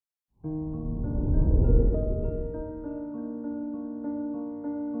Good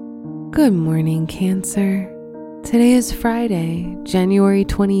morning, Cancer. Today is Friday, January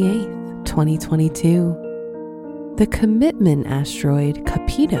 28th, 2022. The commitment asteroid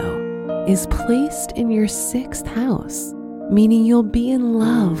Capito is placed in your 6th house, meaning you'll be in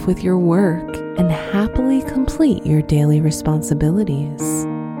love with your work and happily complete your daily responsibilities.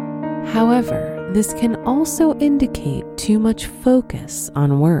 However, this can also indicate too much focus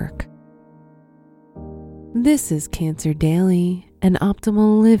on work. This is Cancer Daily, an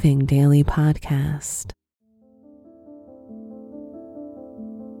Optimal Living Daily podcast.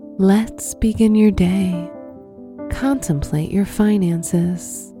 Let's begin your day. Contemplate your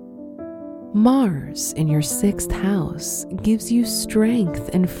finances. Mars in your 6th house gives you strength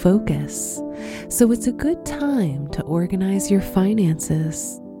and focus, so it's a good time to organize your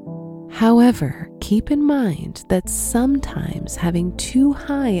finances. However, keep in mind that sometimes having too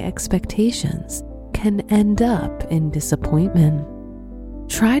high expectations can end up in disappointment.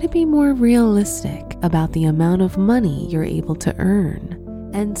 Try to be more realistic about the amount of money you're able to earn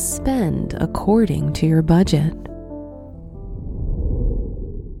and spend according to your budget.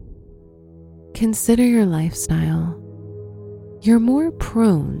 Consider your lifestyle. You're more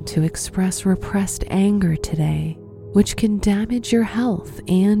prone to express repressed anger today, which can damage your health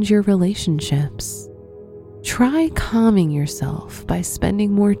and your relationships. Try calming yourself by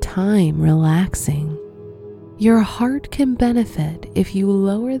spending more time relaxing. Your heart can benefit if you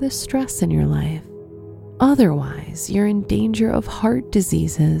lower the stress in your life. Otherwise, you're in danger of heart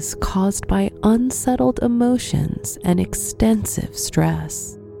diseases caused by unsettled emotions and extensive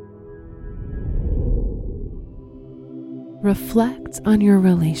stress. Reflect on your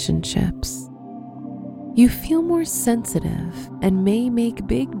relationships. You feel more sensitive and may make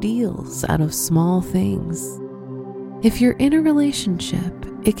big deals out of small things. If you're in a relationship,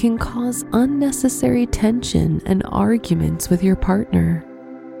 it can cause unnecessary tension and arguments with your partner.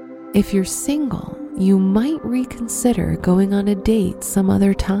 If you're single, you might reconsider going on a date some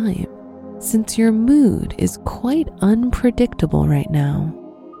other time, since your mood is quite unpredictable right now.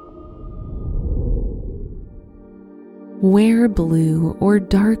 Wear blue or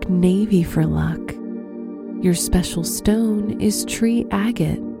dark navy for luck. Your special stone is tree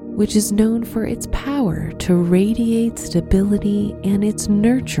agate, which is known for its power to radiate stability and its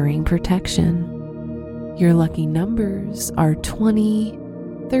nurturing protection. Your lucky numbers are 20,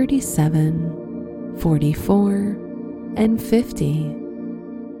 37, 44, and 50.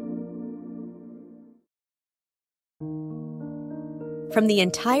 From the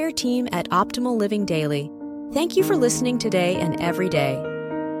entire team at Optimal Living Daily, thank you for listening today and every day.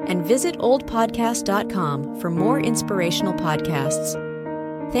 And visit oldpodcast.com for more inspirational podcasts.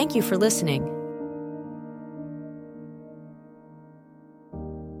 Thank you for listening.